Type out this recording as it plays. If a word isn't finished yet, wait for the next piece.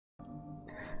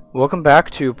Welcome back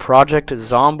to Project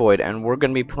Zomboid, and we're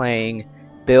going to be playing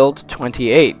Build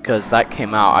 28, because that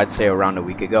came out, I'd say, around a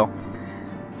week ago.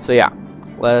 So yeah,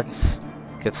 let's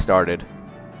get started.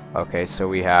 Okay, so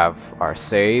we have our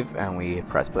save, and we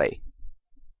press play.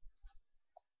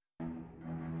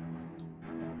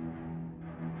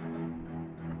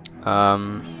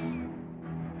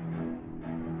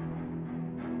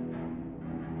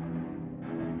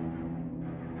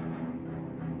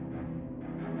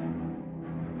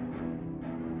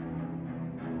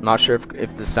 Not sure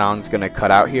if the sound's gonna cut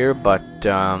out here, but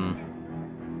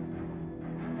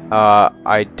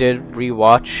I did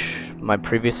rewatch my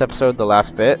previous episode, the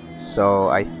last bit, so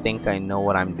I think I know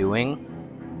what I'm doing.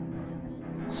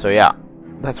 So yeah,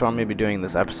 that's what I'm gonna be doing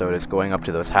this episode, is going up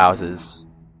to those houses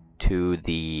to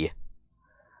the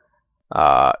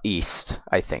east,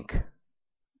 I think.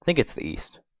 I think it's the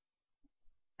east.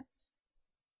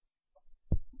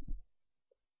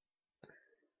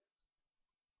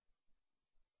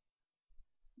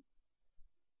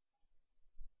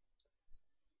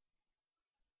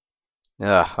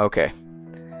 Okay.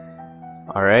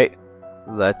 Alright.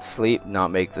 Let's sleep, not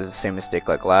make the same mistake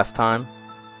like last time.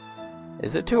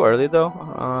 Is it too early though?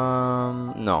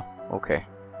 No. Okay.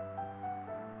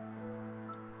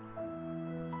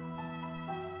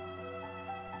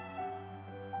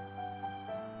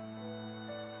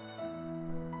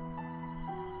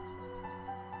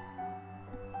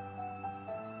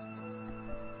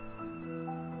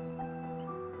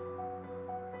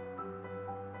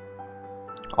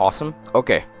 Awesome.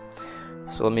 Okay.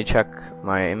 So let me check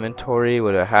my inventory.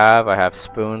 What do I have? I have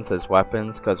spoons as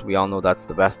weapons, because we all know that's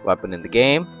the best weapon in the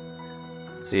game.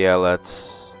 So yeah,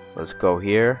 let's go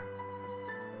here.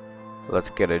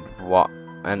 Let's get it.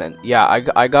 And then, yeah, I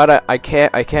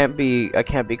can't be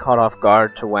caught off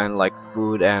guard to when like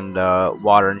food and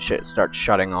water and shit start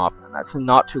shutting off. And that's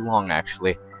not too long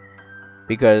actually,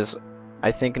 because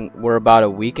I think we're about a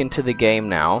week into the game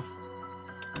now,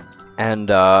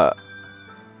 and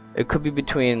it could be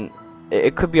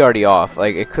it could be already off.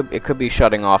 Like it could be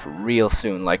shutting off real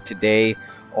soon, like today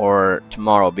or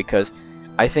tomorrow, because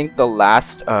I think the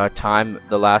last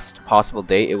the last possible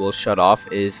date it will shut off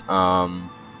is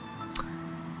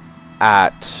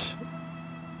at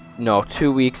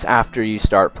 2 weeks after you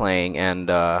start playing, and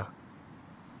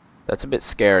that's a bit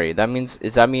scary.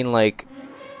 Does that mean like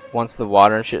once the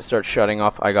water and shit starts shutting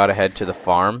off, I gotta head to the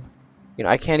farm? You know,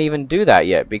 I can't even do that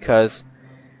yet because,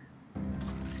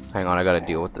 hang on, I gotta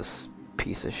deal with this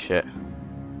piece of shit.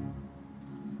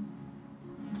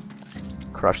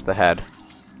 Crush the head.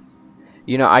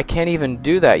 You know, I can't even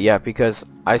do that yet because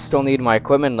I still need my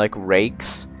equipment like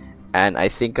rakes, and I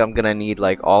think I'm gonna need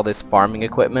like all this farming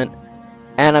equipment,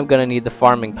 and I'm gonna need the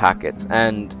farming packets.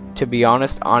 And to be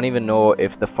honest, I don't even know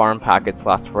if the farm packets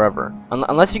last forever,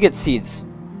 unless you get seeds.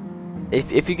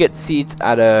 If you get seeds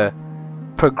at a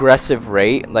progressive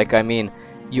rate, like I mean,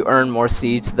 you earn more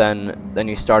seeds than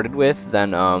you started with,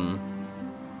 then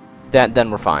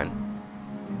we're fine.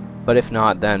 But if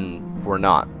not, then we're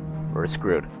not. We're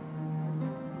screwed.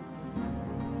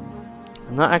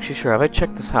 I'm not actually sure. Have I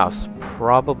checked this house?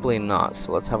 Probably not.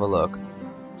 So let's have a look.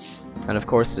 And of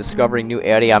course, discovering new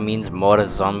area means more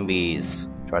zombies.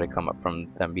 Try to come up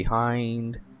from them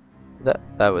behind.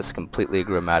 That was completely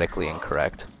grammatically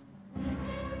incorrect.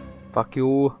 Fuck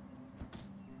you.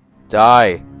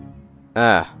 Die.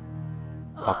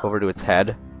 Walk over to its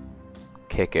head.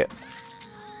 Kick it.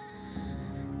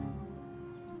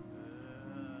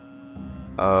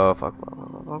 Oh fuck.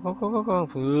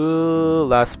 Ooh,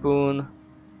 last spoon.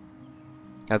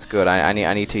 That's good. I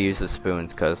need to use the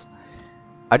spoons, cause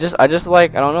I just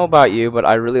like, I don't know about you, but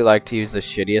I really like to use the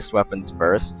shittiest weapons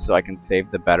first, so I can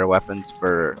save the better weapons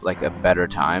for like a better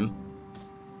time.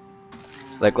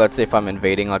 Like let's say if I'm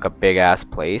invading like a big ass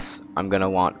place, I'm gonna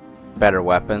want better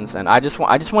weapons, and I just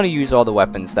want to use all the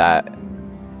weapons that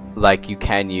like you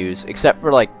can use, except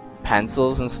for like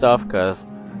pencils and stuff, because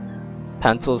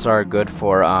pencils are good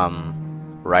for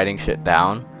writing shit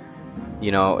down,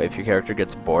 you know, if your character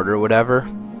gets bored or whatever.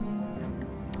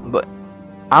 But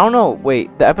I don't know,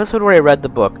 wait, the episode where I read the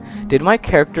book, did my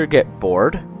character get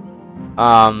bored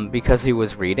because he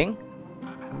was reading?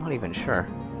 I'm not even sure.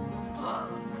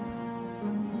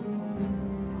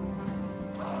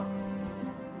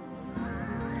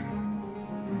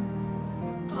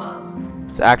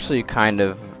 It's actually kind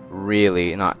of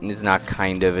really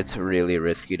it's really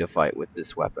risky to fight with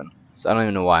this weapon. So I don't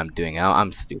even know why I'm doing it.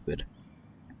 I'm stupid.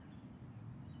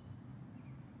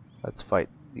 Let's fight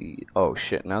the, oh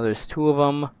shit, now there's two of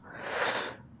them.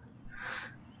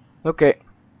 Okay.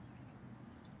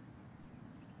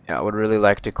 Yeah, I would really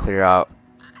like to clear out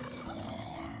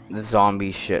the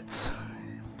zombie shits.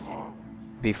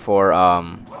 before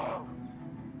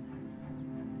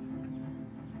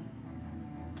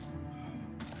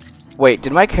Wait,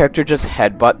 did my character just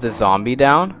headbutt the zombie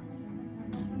down?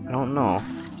 I don't know.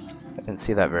 I didn't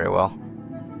see that very well.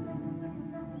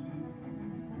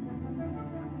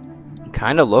 It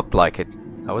kinda looked like it.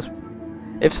 That was,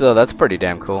 if so, that's pretty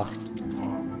damn cool.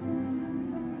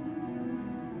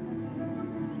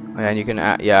 Oh, yeah, and you can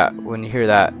yeah, when you hear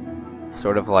that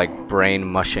sort of like brain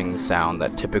mushing sound,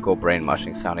 that typical brain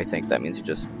mushing sound, I think that means you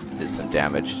just did some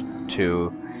damage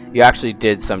to, you actually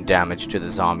did some damage to the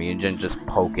zombie. You didn't just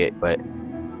poke it, but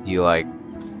you like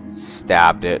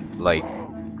stabbed it like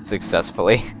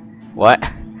successfully. What?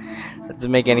 That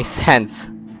doesn't make any sense.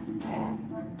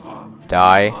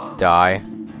 Die, die.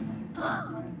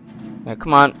 Yeah,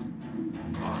 come on.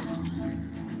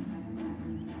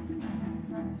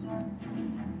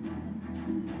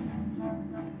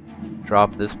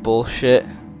 Drop this bullshit.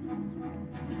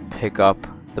 Pick up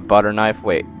the butter knife.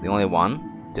 Wait, the only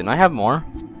one? Didn't I have more?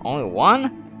 Only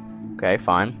one? Okay,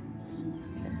 fine.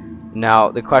 Now,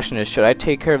 the question is, should I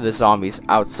take care of the zombies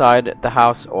outside the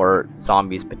house or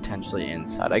zombies potentially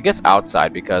inside? I guess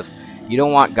outside, because you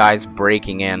don't want guys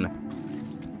breaking in.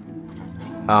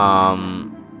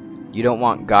 You don't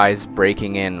want guys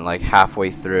breaking in like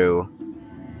halfway through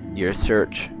your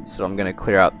search. So I'm gonna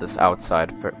clear out this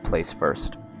outside place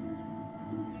first.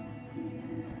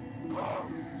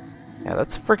 Yeah,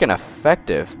 that's freaking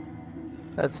effective.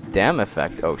 That's damn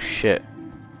effective. Oh shit.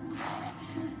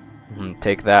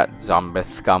 Take that, zombie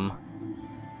scum.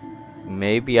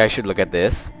 Maybe I should look at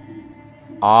this.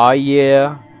 Aw,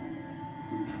 yeah.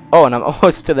 Oh, and I'm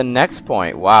almost to the next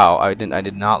point. Wow, I did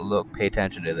not pay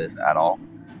attention to this at all.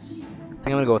 I think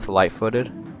I'm gonna go with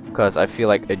light-footed because I feel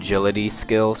like agility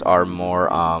skills are more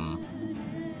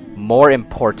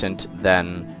important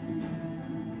than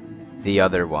the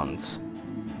other ones.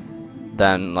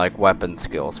 Than like weapon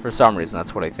skills. For some reason,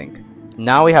 that's what I think.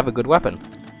 Now we have a good weapon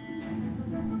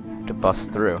to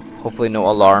bust through. Hopefully no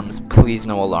alarms. Please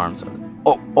no alarms.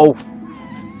 Oh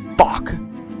fuck.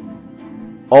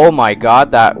 Oh my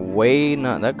god, that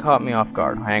caught me off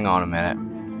guard. Hang on a minute.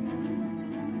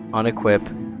 Unequip.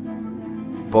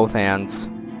 Both hands.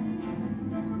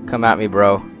 Come at me,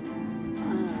 bro.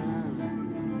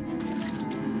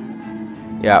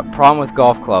 Yeah, problem with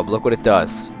golf club. Look what it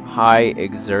does. High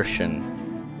exertion.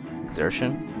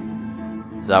 Exertion?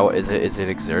 Is that what is it? Is it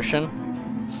exertion?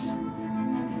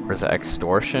 Or is it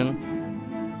extortion?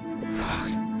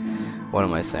 What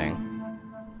am I saying?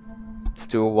 Let's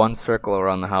do a 1 circle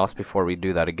around the house before we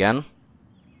do that again.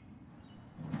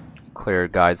 Clear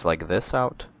guys like this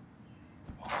out.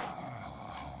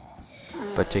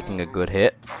 But taking a good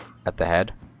hit at the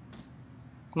head.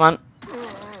 Come on.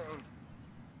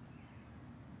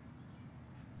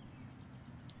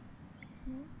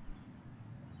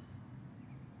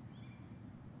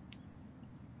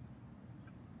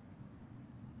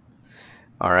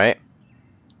 Alright.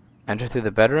 Enter through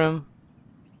the bedroom.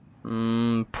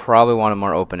 Probably want a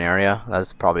more open area.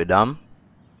 That's probably dumb.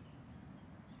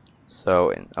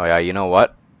 So, oh yeah, you know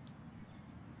what?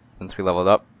 Since we leveled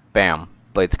up, bam,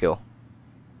 blade skill.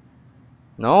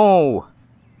 No!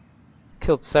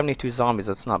 Killed 72 zombies,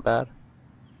 that's not bad.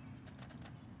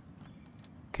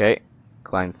 Okay,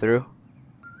 climb through.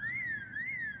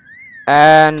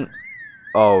 And...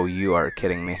 oh, you are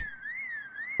kidding me.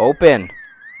 Open!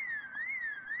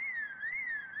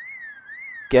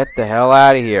 Get the hell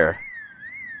out of here.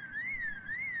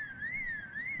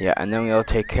 Yeah, and then we'll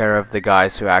take care of the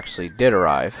guys who actually did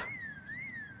arrive.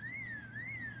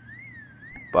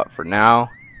 But for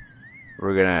now,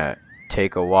 we're gonna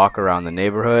take a walk around the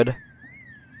neighborhood.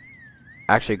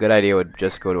 Actually, a good idea would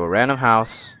just go to a random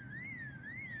house.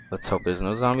 Let's hope there's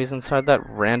no zombies inside that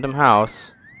random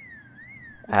house.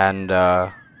 And,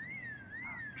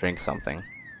 drink something.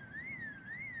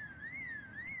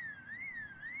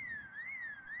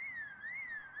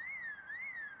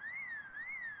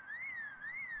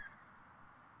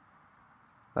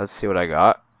 Let's see what I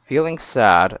got. Feeling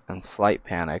sad and slight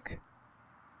panic.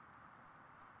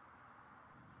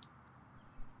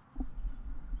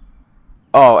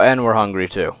 Oh, and we're hungry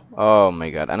too. Oh my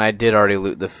god. And I did already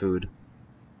loot the food.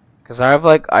 Cause I have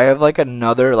like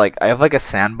a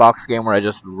sandbox game where I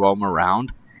just roam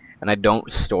around and I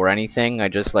don't store anything. I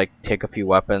just like take a few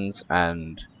weapons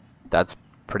and that's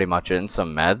pretty much it, and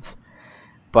some meds.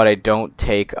 But I don't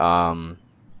take food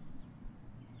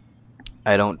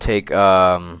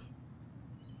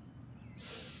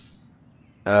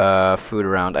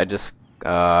around. I just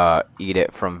eat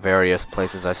it from various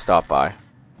places I stop by.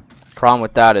 Problem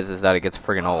with that is that it gets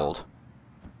friggin' old.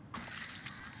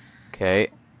 Okay.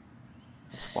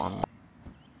 That's one.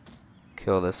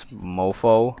 Kill this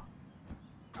mofo.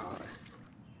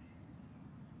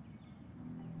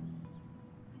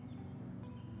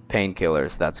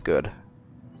 Painkillers, that's good. Are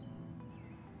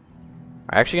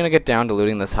you actually gonna get down to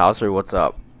looting this house, or what's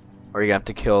up? Or are you gonna have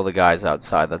to kill the guys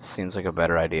outside? That seems like a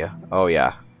better idea. Oh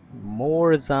yeah.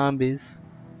 More zombies.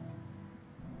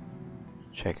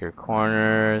 Check your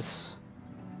corners.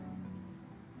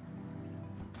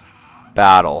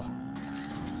 Battle.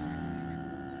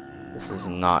 This is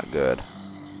not good.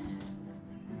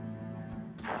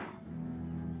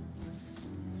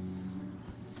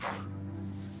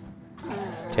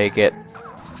 Take it.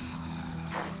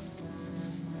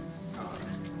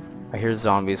 I hear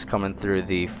zombies coming through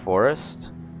the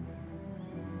forest.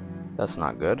 That's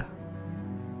not good.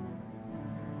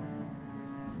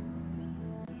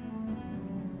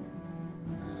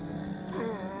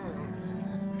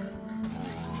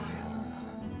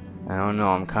 I don't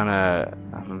know,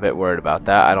 I'm a bit worried about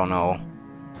that. I don't know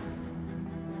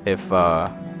if,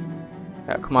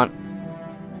 yeah, come on.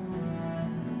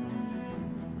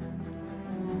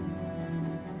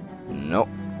 Nope.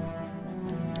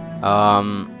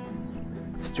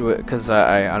 Let's do it, because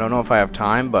I don't know if I have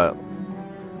time, but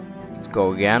let's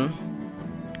go again.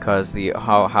 Because the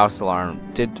house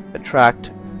alarm did attract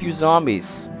a few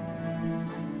zombies.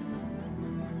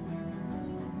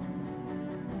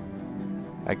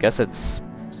 I guess it's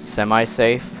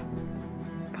semi-safe.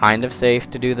 Kind of safe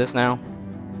to do this now.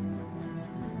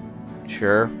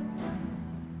 Sure.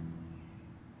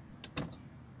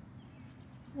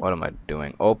 What am I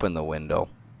doing? Open the window.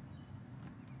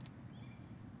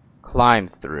 Climb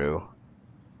through.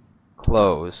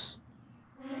 Close.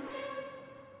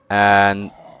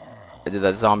 And did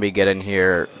that zombie get in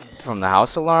here from the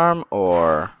house alarm?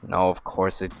 Or no, of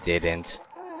course it didn't.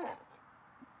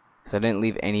 Because I didn't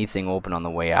leave anything open on the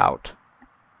way out.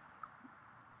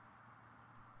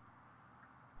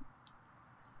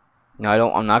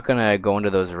 No, I'm not gonna go into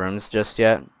those rooms just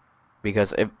yet,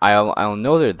 because if I'll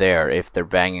know they're there if they're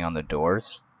banging on the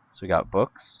doors. So we got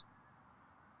books,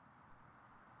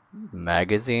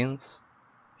 magazines,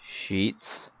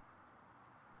 sheets.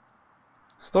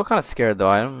 Still kind of scared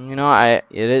though.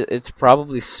 It's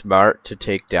probably smart to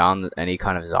take down any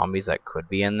kind of zombies that could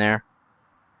be in there,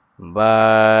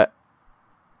 but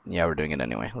yeah, we're doing it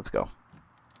anyway. Let's go.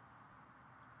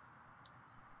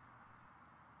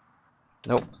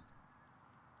 Nope.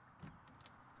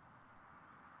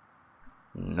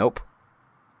 Nope.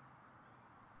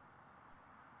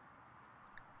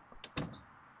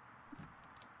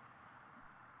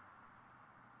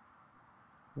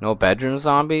 No bedroom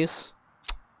zombies?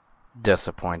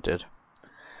 Disappointed.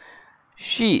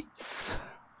 Sheets.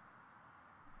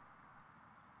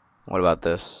 What about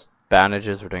this?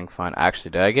 Bandages, we're doing fine.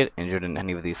 Actually, did I get injured in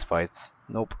any of these fights?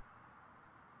 Nope.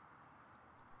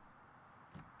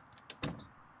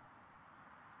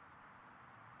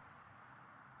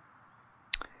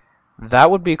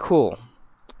 That would be cool.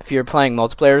 If you're playing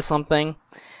multiplayer or something,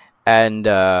 and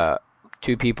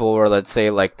two people were, let's say,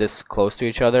 like this close to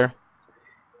each other,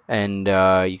 and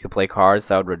you could play cards,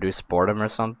 that would reduce boredom or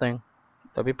something.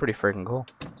 That'd be pretty freaking cool.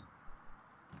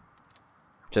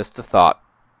 Just a thought.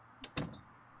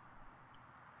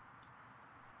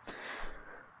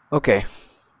 Okay.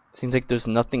 Seems like there's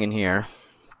nothing in here.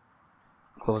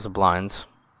 Close the blinds.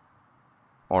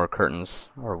 Or curtains,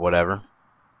 or whatever.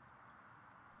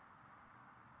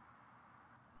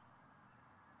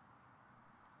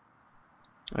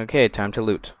 Okay, time to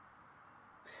loot.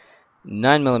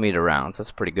 9mm rounds,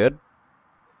 that's pretty good.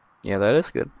 Yeah, that is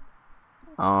good.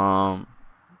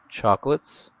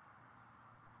 Chocolates.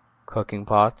 Cooking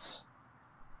pots.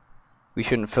 We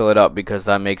shouldn't fill it up because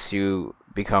that makes you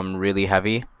become really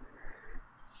heavy.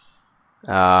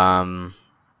 Yeah.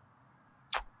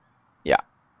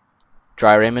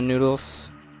 Dry ramen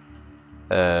noodles.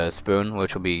 Spoon,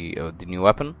 which will be the new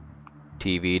weapon.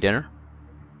 TV dinner.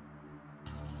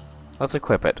 Let's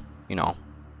equip it, you know.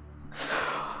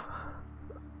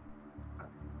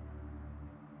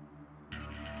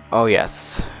 Oh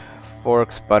yes.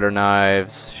 Forks, butter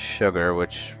knives, sugar,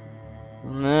 which...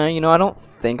 I don't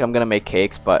think I'm gonna make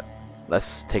cakes, but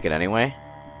let's take it anyway.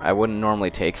 I wouldn't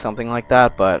normally take something like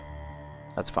that, but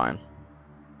that's fine.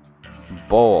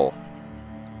 Bowl.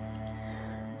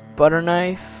 Butter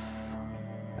knife.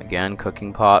 Again,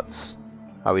 cooking pots.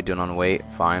 How are we doing on weight?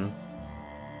 Fine.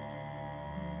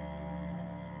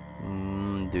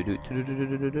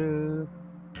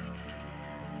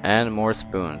 And more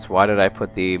spoons. Why did I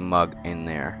put the mug in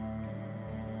there?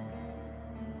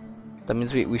 That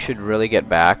means we should really get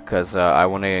back, because I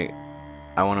wanna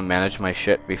manage my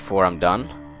shit before I'm done.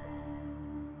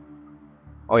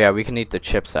 Oh yeah, we can eat the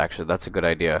chips actually. That's a good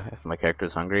idea if my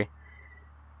character's hungry.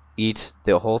 Eat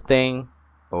the whole thing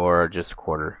or just a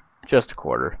quarter? Just a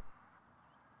quarter.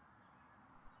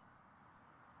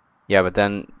 Yeah, but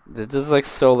then it does like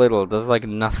so little. It does like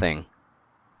nothing.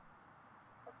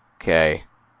 Okay.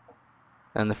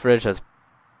 And the fridge has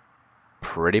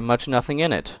pretty much nothing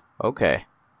in it. Okay.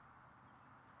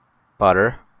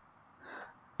 Butter.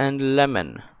 And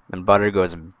lemon. And butter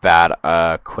goes bad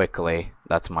quickly.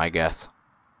 That's my guess.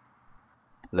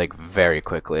 Like very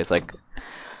quickly. It's like,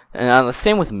 and the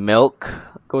same with milk.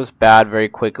 Goes bad very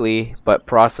quickly. But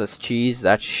processed cheese,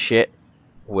 that shit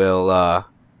will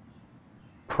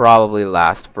probably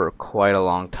last for quite a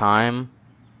long time.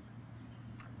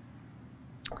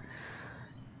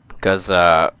 Because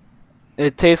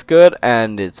it tastes good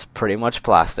and it's pretty much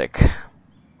plastic.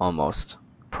 Almost.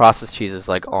 Processed cheese is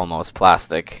like almost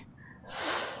plastic.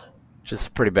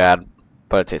 Just pretty bad,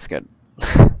 but it tastes good.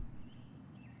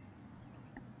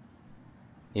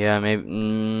 Yeah,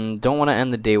 maybe. Don't want to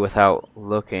end the day without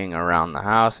looking around the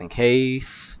house in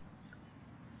case.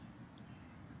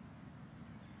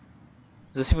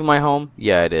 Is this even my home?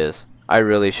 Yeah, it is. I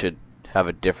really should have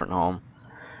a different home.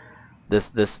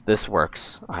 This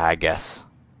works, I guess.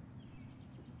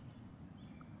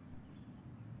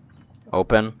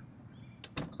 Open.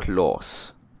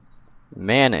 Close.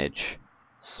 Manage.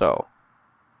 So.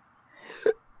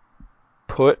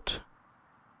 Put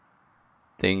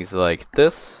things like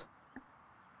this.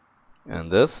 And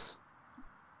this.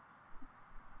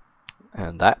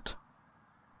 And that.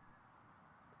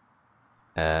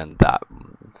 And that.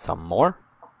 Some more.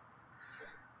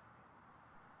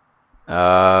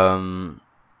 Can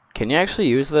you actually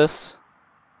use this?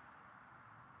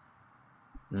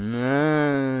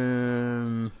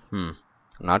 I'm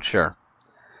not sure.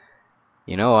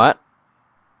 You know what?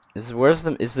 Is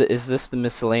this the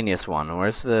miscellaneous one?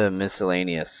 Where's the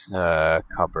miscellaneous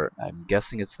cupboard? I'm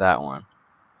guessing it's that one.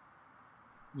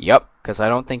 Yep, because I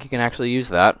don't think you can actually use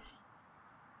that.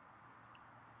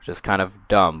 Which is kind of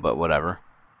dumb, but whatever.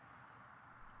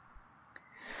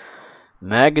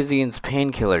 Magazines,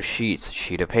 painkiller, sheets,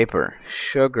 sheet of paper,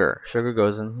 sugar. Sugar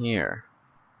goes in here.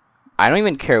 I don't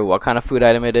even care what kind of food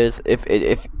item it is. If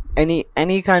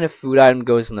any kind of food item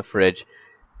goes in the fridge,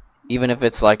 even if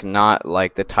it's like not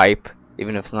like the type,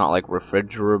 even if it's not like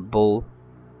refrigeratable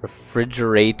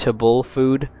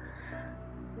food,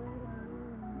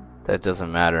 that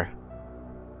doesn't matter.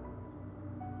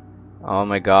 Oh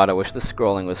my god, I wish the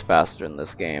scrolling was faster in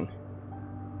this game.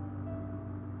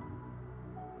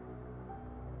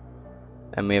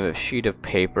 And we have a sheet of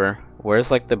paper.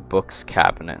 Where's like the books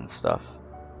cabinet and stuff?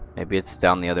 Maybe it's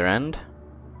down the other end?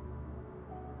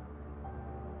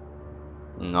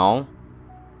 No.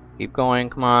 Keep going,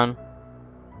 come on.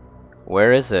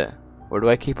 Where is it? Where do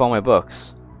I keep all my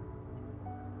books?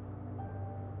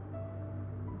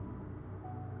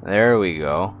 There we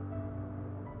go.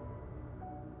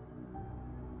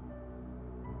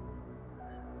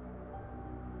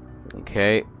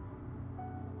 Okay.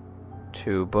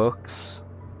 2 books.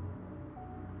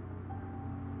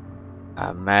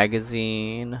 A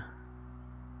magazine.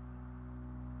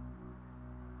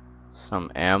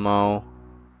 Some ammo.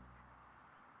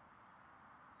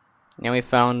 And we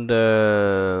found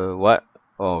what?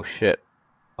 Oh shit.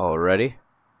 Already?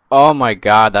 Oh my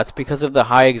god, that's because of the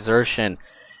high exertion.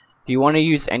 If you want to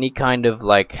use any kind of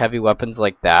like heavy weapons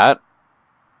like that,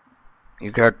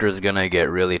 your character is gonna get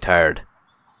really tired.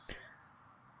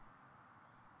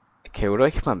 Okay, where do I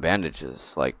keep my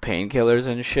bandages? Like painkillers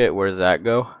and shit, where does that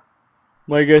go?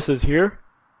 My guess is here.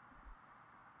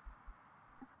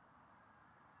 What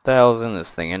the hell is in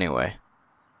this thing anyway?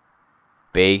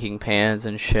 Baking pans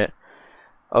and shit.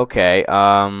 Okay,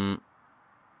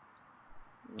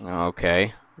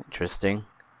 okay, interesting.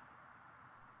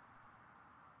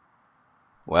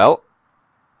 Well,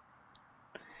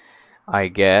 I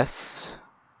guess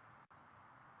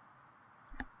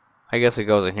it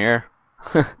goes in here.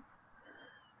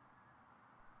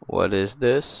 What is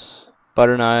this?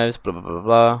 Butter knives, blah blah blah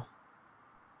blah.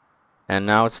 And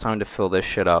now it's time to fill this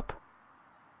shit up.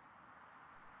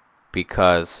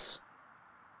 Because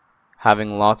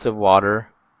having lots of water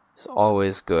is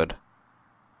always good.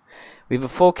 We have a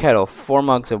full kettle, 4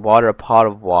 mugs of water, a pot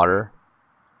of water,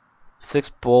 6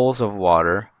 bowls of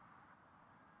water.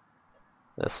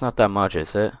 That's not that much,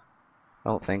 is it? I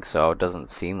don't think so. It doesn't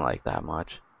seem like that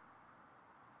much.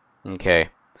 Okay.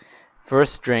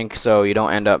 First drink, so you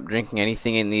don't end up drinking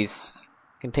anything in these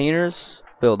containers.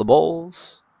 Fill the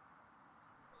bowls.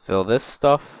 Fill this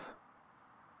stuff.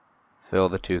 Fill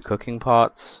the 2 cooking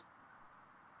pots.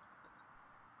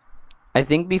 I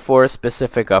think before a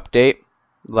specific update,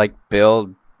 like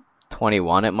build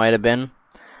 21 it might have been.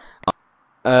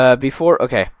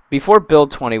 Before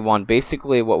build 21,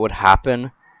 basically what would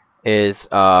happen is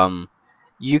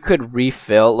you could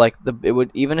refill, like it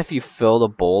would, even if you filled a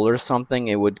bowl or something,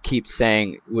 it would keep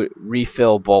saying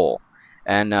refill bowl.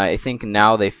 And I think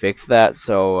now they fixed that,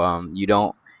 so you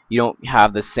don't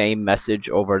have the same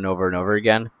message over and over and over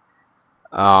again.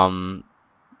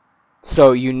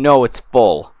 So you know it's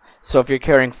full. So if you're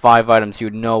carrying 5 items,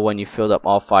 you'd know when you filled up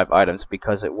all 5 items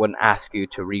because it wouldn't ask you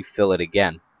to refill it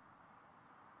again.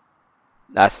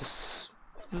 This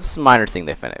is a minor thing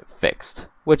they fixed,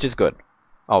 which is good,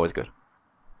 always good.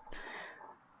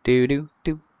 Do do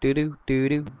do do do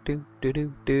do do do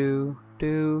do do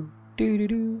do do do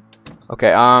do.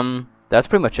 Okay, that's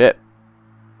pretty much it.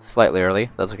 Slightly early,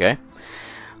 that's okay.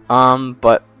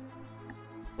 But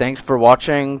thanks for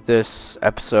watching this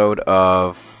episode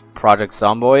of Project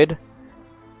Zomboid,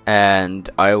 and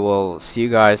I will see you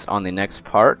guys on the next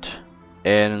part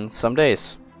in some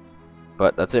days.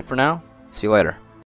 But that's it for now. See you later.